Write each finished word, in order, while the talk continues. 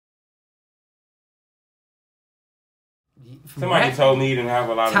Somebody told me he didn't have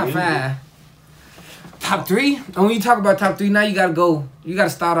a lot of top music. 5. Top 3? And when you talk about top 3, now you gotta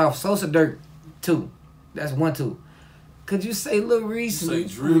start off Sosa Dirt 2. That's 1, 2. Could you say Lil Reese?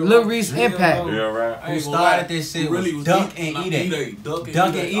 Lil Reese Impact. Drill rap. Who started this shit really was Duck and E-Day. Duck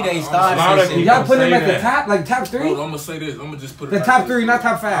and E-Day started this shit. Y'all put him at the top, like top 3? Bro, I'm gonna say this. I'm gonna just put it the like top this. 3, not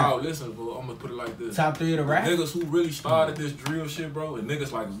top 5. Oh, listen, bro. I'm gonna put it like this. Top 3 of the rap? Niggas who really started this drill shit, bro, and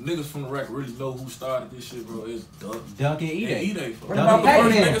niggas from the rap really know who started this shit, bro. Is Duck and E-Day. What about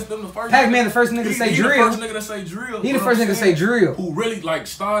Pac-Man? Pac-Man, the first nigga to say drill. He the first nigga to say drill. He the first nigga to say drill. Who really like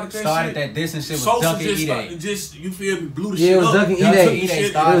started that shit. Started that dissing shit with Duck and E-Day. Just, you feel me, blew the Yeah, shit it was up. Duck and E-Day.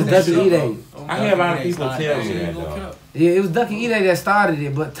 It was Duck and E-Day. I hear a lot of people tell me that, though. Yeah, it was Duck and E-Day that started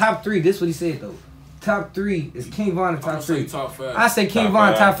it, but top 3, this is what he said, though. Top 3 is King Von in top 3. Top 5. I say King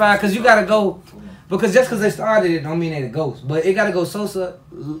Von top 5, because you gotta go, because just because they started it don't mean they the ghost. But it gotta go Sosa,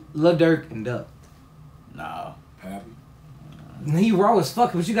 Lil Durk, and Duck. No. Happy. He raw as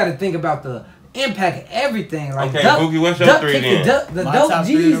fuck, but you gotta think about the impact of everything. Like Okay, Duck, Boogie, what's your Duck 3 kicked then? the My dope top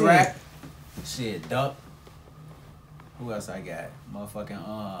 3 G's of the in. rap. Shit, Duck. Who else I got?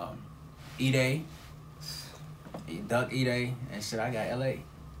 Motherfucking E-Day. Duck, E-Day, and shit. I got L.A.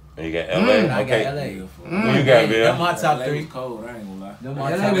 You got LA. I Okay. got L.A. Who you got, Bill? Them my top LA 3. was cold, I ain't gonna lie. Them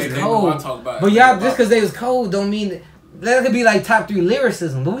my LA top was 3. cold. But y'all, just because they was cold don't mean that could be like top 3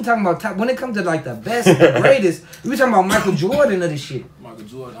 lyricism. But we talking about top, when it comes to like the best, the greatest, we talking about Michael Jordan of this shit.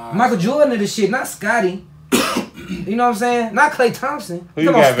 Michael Jordan of this shit, not Scotty. You know what I'm saying? Not Klay Thompson. Who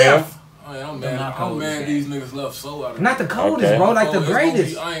you got, Bill? I'm mad these niggas left so out of not the coldest, bro. Like the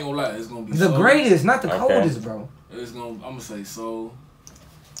greatest. I ain't gonna lie, it's gonna be the greatest, not the coldest, bro. I'm gonna say Soul.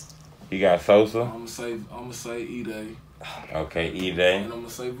 You got Sosa. I'm gonna say E-Day. Okay, E-Day. And I'm gonna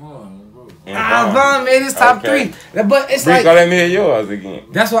say Von, bro. Von made his top 3, but it's like. let me hear yours again.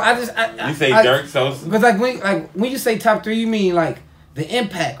 That's why you say Dirk, Sosa. Because when you say top 3, you mean like the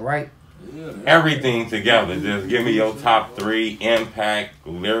impact, right? Yeah, everything together. Just give me your top 3 impact,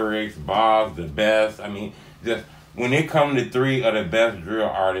 lyrics, bars, the best. I mean, just when it comes to 3 of the best drill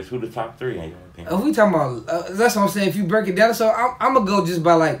artists, who the top 3 in your opinion? If we talking about, that's what I'm saying. If you break it down, so I'm gonna go just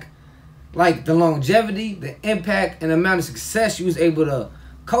by like the longevity, the impact, and the amount of success you was able to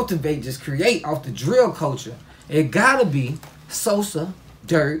cultivate, just create off the drill culture. It gotta be Sosa,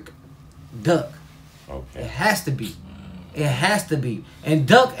 Dirk, Duck. Okay. It has to be. It has to be. And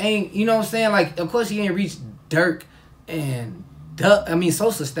Duck ain't, you know what I'm saying? Like, of course he ain't reached Dirk and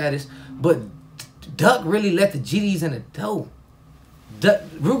Sosa status, but Duck really let the GDs in the dough.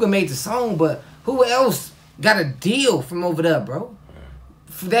 Ruger made the song, but who else got a deal from over there, bro?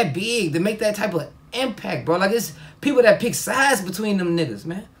 For that big, to make that type of impact, bro. Like, it's people that pick sides between them niggas,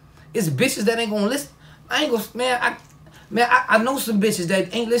 man. It's bitches that ain't gonna listen. I ain't gonna, I know some bitches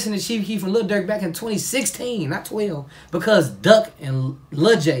that ain't listening to Chief Keef and Lil Durk back in 2016, not 12, because Duck and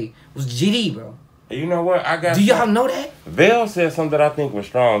Lil J was GD, bro. You know what? Do y'all know that? Vail said something that I think was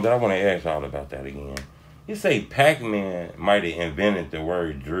strong that I want to ask y'all about that again. You say Pac-Man might have invented the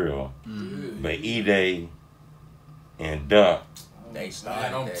word drill, but E-Day and Duck. They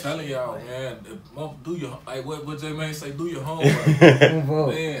started. Man, I'm telling y'all, man. Do your what J-Man say? Do your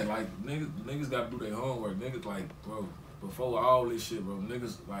homework, man. Like niggas gotta do their homework. Niggas like, bro, before all this shit, bro.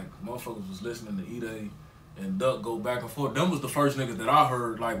 Niggas like motherfuckers was listening to E-Day and Duck go back and forth. Them was the first niggas that I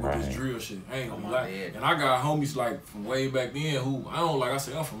heard like with this drill shit. I ain't gonna lie. And I got homies like from way back then who I don't like. I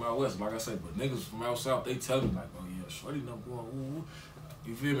say I'm from out west, like I say, but niggas from out south they tell me like, oh yeah, shorty them going ooh.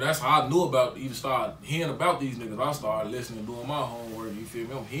 You feel me? That's how I knew about, even started hearing about these niggas. I started listening, doing my homework. You feel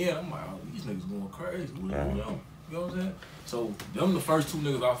me? I'm hearing, I'm like, oh, these niggas going crazy. You know what I'm saying? So, them the first 2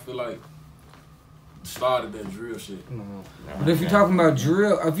 niggas I feel like started that drill shit. But if you're talking about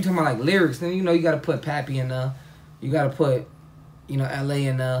drill, if you're talking about like lyrics, then you know you gotta put Pappy in there. You gotta put, LA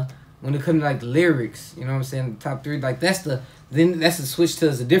in there. When it comes to like the lyrics, you know what I'm saying? The top 3, like that's the switch to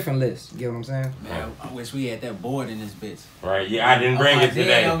a different list. You get what I'm saying? Man, I wish we had that board in this bitch. Right, yeah, I didn't bring it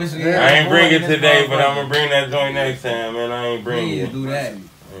today. I ain't bring it today, but I'm gonna bring that joint next time, man. I ain't bringing it. Do that.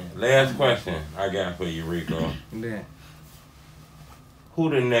 Last question I got for you, Rico. Yeah. Who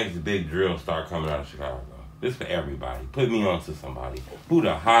the next big drill star coming out of Chicago? This for everybody. Put me on to somebody. Who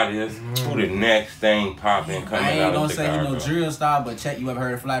the hottest? Who the next thing popping coming out of Chicago? I ain't gonna say drill star, but check. You ever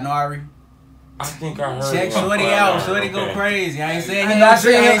heard of Flat Nari? I think I heard. Check Shorty out. Shorty go crazy. I ain't saying he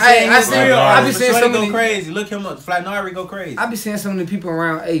I be seeing Shorty go crazy. Look him up. Flat Nari go crazy. I be seeing some of the people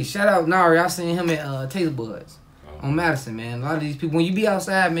around. Hey, shout out Nari. I seen him at Taste Buds on Madison, man. A lot of these people, when you be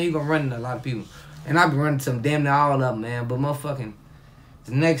outside, man, you gonna run into a lot of people. And I be running to them damn near all up, man. But motherfucking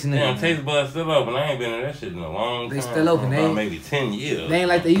the next nigga. Damn, Taste Buds still open. I ain't been in that shit in a long time. They still open. Maybe 10 years. They ain't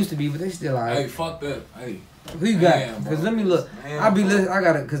like they used to be, but they still are. Hey, fuck that. Hey, Who you got? Man, Cause bro. let me look. Man, I be bro. listening. I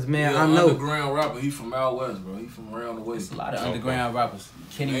gotta. Cause man, Yeah, I know. underground rapper. He from out west, bro. He from around the way. There's a lot of underground rappers.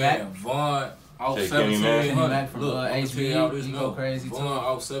 Kenny Man, Mac. Vaughn out Say Kenny Mac. 1700. Kenny Mac from, Look, I'm HB, tell y'all this he now. go crazy, too. Vaughn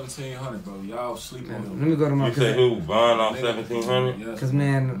out 1700, bro. Y'all sleep on Let him. me go to my. You say who? Vaughn off 1700? Yes, Cause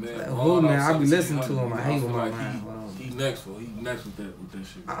man, who Vaughn man, out I be listening to 1700. him. I I hate feel with my like mind. Hold on. He next with that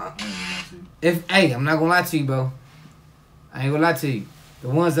shit. Bro. I ain't gonna lie to you. If hey, I'm not gonna lie to you, bro. I ain't gonna lie to you. The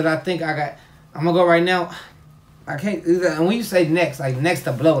ones that I think I got, I'm gonna go right now. I can't. And when you say next, like next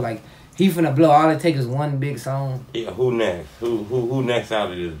to blow, like he finna blow. All it take is one big song. Yeah, who next? Who next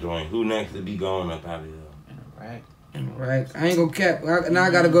out of this joint? Who next to be going up out of here? Right. Right. I ain't gonna cap. Now I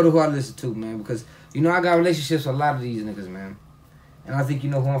gotta go to who I listen to, man, because you know I got relationships with a lot of these niggas, man. And I think you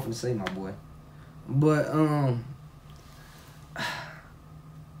know who I'm finna say, my boy. But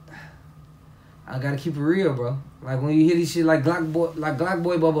I gotta keep it real, bro. Like when you hear this shit, like Glock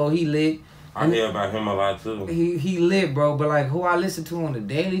Boy Bobo, he lit. I hear about him a lot too. He lit, bro. But like who I listen to on the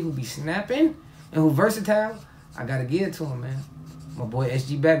daily, who be snapping and who versatile, I gotta give it to him, man. My boy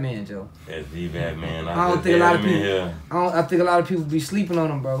SG Batman, Joe. SG Batman. I don't think a lot of people. Here. I think a lot of people be sleeping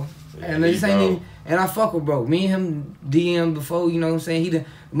on him, bro. Yeah, And this ain't even. And I fuck with bro. Me and him DM before, you know what I'm saying? He done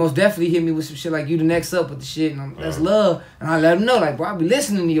most definitely hit me with some shit like you the next up with the shit, and that's love. And I let him know, like, bro, I be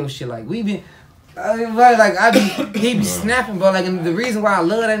listening to your shit, like we been. He be snapping, bro. Like, and the reason why I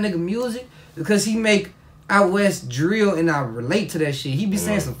love that nigga music is because he make out west drill, and I relate to that shit. He be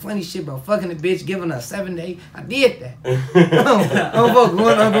saying some funny shit about fucking the bitch, giving her 7 days. I did that. I'm going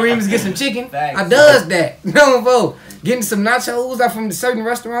to Uncle Remus get some chicken. Thanks. I does that. No, getting some nachos out from certain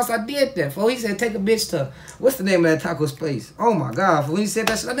restaurants. I did that. He said take a bitch to what's the name of that tacos place? Oh my god! When he said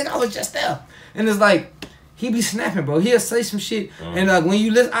that shit, I think I was just there. And it's like. He be snapping, bro. He'll say some shit, and when you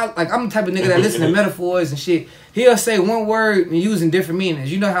listen, I'm the type of nigga that listen to metaphors and shit. He'll say one word and using different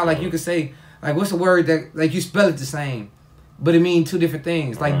meanings. You know how like you could say like what's a word that like you spell it the same, but it mean two different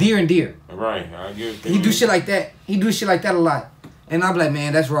things. Like deer and deer. Right. I get it. He do shit like that. He do shit like that a lot, and I'm like,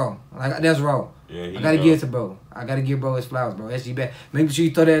 man, that's wrong. Like that's wrong. Yeah, I gotta give it to bro. I gotta give bro his flowers, bro. SG back. Make sure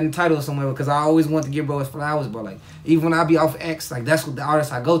you throw that in the title somewhere because I always want to give bro his flowers, bro. Like even when I be off X, like that's what the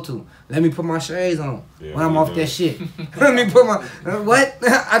artist I go to. Let me put my shades on when I'm off that shit. Let me put my what?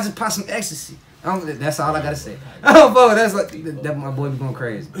 I just pop some ecstasy. That's all I gotta say. Oh, bro, that's like that. My boy be going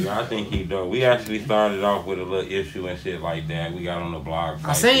crazy. Yeah, I think he dope. We actually started off with a little issue and shit like that. We got on the blog.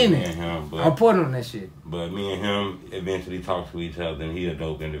 I seen me it. and him, but I reported on that shit. But me and him eventually talked to each other, and he a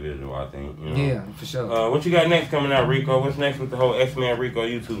dope individual, I think. You know? Yeah, for sure. What you got next coming out, Rico? What's next with the whole XmanReeko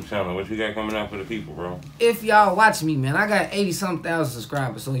YouTube channel? What you got coming out for the people, bro? If y'all watch me, man, I got 80-something thousand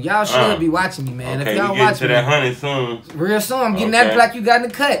subscribers, so y'all should be watching me, man. Okay, if y'all we getting watch to me, that 100 soon. real soon, I'm getting that black you got in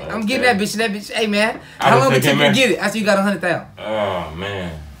the cut. I'm getting that bitch. That bitch. Hey, man, how long it took you to get it after you got 100,000? Oh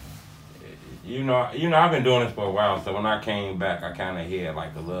man, you know, I've been doing this for a while. So when I came back, I kind of had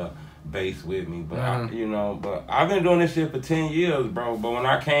like a little bass with me, but but I've been doing this shit for 10 years, bro. But when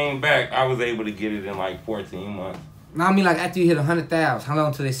I came back, I was able to get it in like 14 months. No, I mean like after you hit 100,000, how long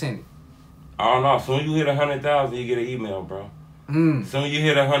until they send it? I don't know. Soon you hit 100,000, you get an email, bro. Soon you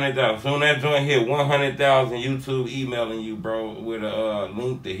hit 100,000. Soon that joint hit 100,000, YouTube emailing you, bro, with a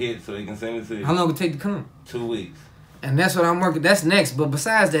link to hit so he can send it to you. How long it take to come? 2 weeks. And that's what I'm working. That's next. But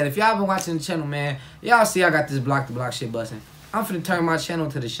besides that, if y'all been watching the channel, man, y'all see I got this block to block shit busting. I'm finna turn my channel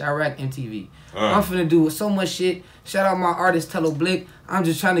to the Chirac MTV. I'm finna do so much shit. Shout out my artist Tello Blick. I'm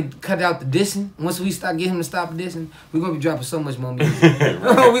just trying to cut out the dissing. Once we start getting him to stop dissing, we're gonna be dropping so much more music.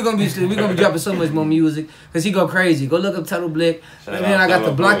 we're gonna be dropping so much more music because he go crazy. Go look up Tello Blick. And then I got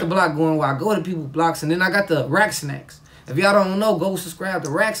the block to block going where I go to people's blocks, and then I got the Rack Snacks. If y'all don't know, go subscribe to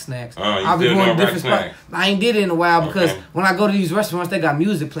Rack Snacks. I'll be going to different spots. I ain't did it in a while because when I go to these restaurants, they got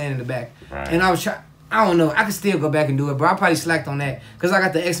music playing in the back. And I was trying. I don't know. I can still go back and do it, but I probably slacked on that because I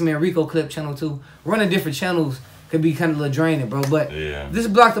got the XmanReeko clip channel too. Running different channels could be kind of a little draining, bro. But this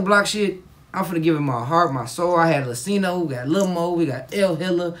block to block shit, I'm finna give it my heart, my soul. I had Lucino, we got Lil Mo, we got El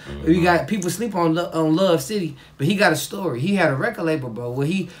Hiller, we got people sleep on Love City, but he got a story. He had a record label, bro, where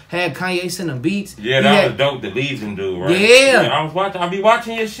he had Kanye send him beats. Yeah, that was dope. The Legion dude, right? Yeah. I be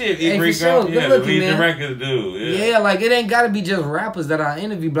watching your shit. Hey, for sure. Good looking, the Legion man. Records dude. Yeah, like it ain't gotta be just rappers that I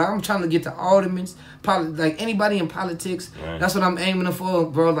interview, but I'm trying to get to aldermen, like anybody in politics. That's what I'm aiming for,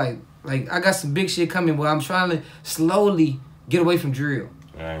 bro. Like I got some big shit coming, but I'm trying to slowly get away from drill.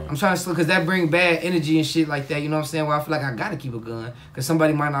 I'm trying to, because that bring bad energy and shit like that, you know what I'm saying? Where I feel like I gotta keep a gun, because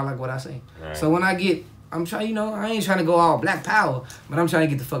somebody might not like what I say. So when I get, I'm trying, you know, I ain't trying to go all black power, but I'm trying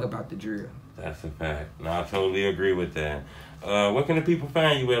to get the fuck about the drill. That's a fact. No, I totally agree with that. Where can the people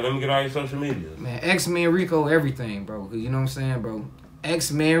find you at? Let me get all your social media. Man, XmanReeko everything, bro. You know what I'm saying, bro?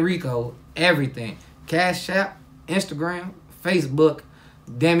 XmanReeko everything. Cash App, Instagram, Facebook.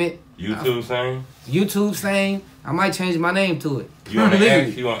 Damn it. YouTube same? YouTube same. I might change my name to it. You on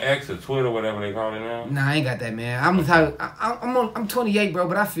X? You on X or Twitter, whatever they call it now? Nah, I ain't got that, man. I'm the type. I'm 28, bro,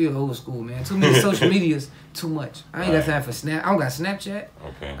 but I feel old school, man. Too many social medias, too much. I ain't got time for Snap. I don't got Snapchat.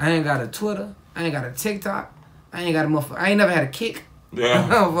 Okay. I ain't got a Twitter. I ain't got a TikTok. I ain't got a motherfucker. I ain't never had a Kick.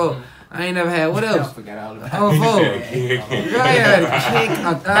 Yeah. I ain't never had what else? I forgot all about I ain't had a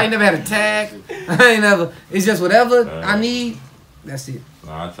Kick. I ain't never had a tag. I ain't never. It's just whatever I need. That's it.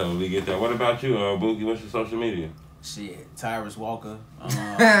 I tell we get that. What about you, Bookie? What's your social media? Shit, Tyrus Walker.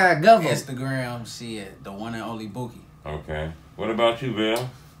 Govo. Instagram, shit, the one and only Bookie. Okay. What about you, Bill?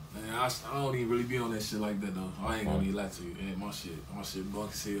 Man, I don't even really be on that shit like that though. I ain't gonna even lie to you. Man, my shit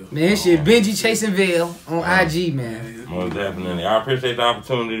bunk as hell. Man, shit, Benji chasing Veil on IG, man. Most definitely. I appreciate the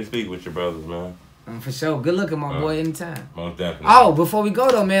opportunity to speak with your brothers, man. For sure. Good looking, my boy, anytime. Most definitely. Oh, before we go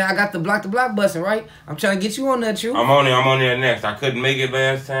though, man, I got the block busting, right? I'm trying to get you on that, True. I'm on there next. I couldn't make it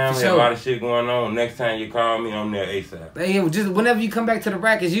last time. For Had sure. a lot of shit going on. Next time you call me, I'm there ASAP. Hey, just whenever you come back to the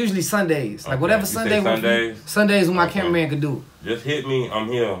rack, it's usually Sundays. Like Okay. whatever You Sunday. say Sundays? Sundays when my Okay. cameraman can do. Just hit me. I'm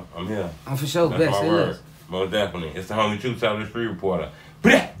here. I'm for sure. That's Best. my It word. is. Most definitely. It's the homie Truth Teller, the street reporter.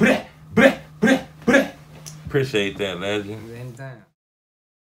 Appreciate that, legend. Anytime.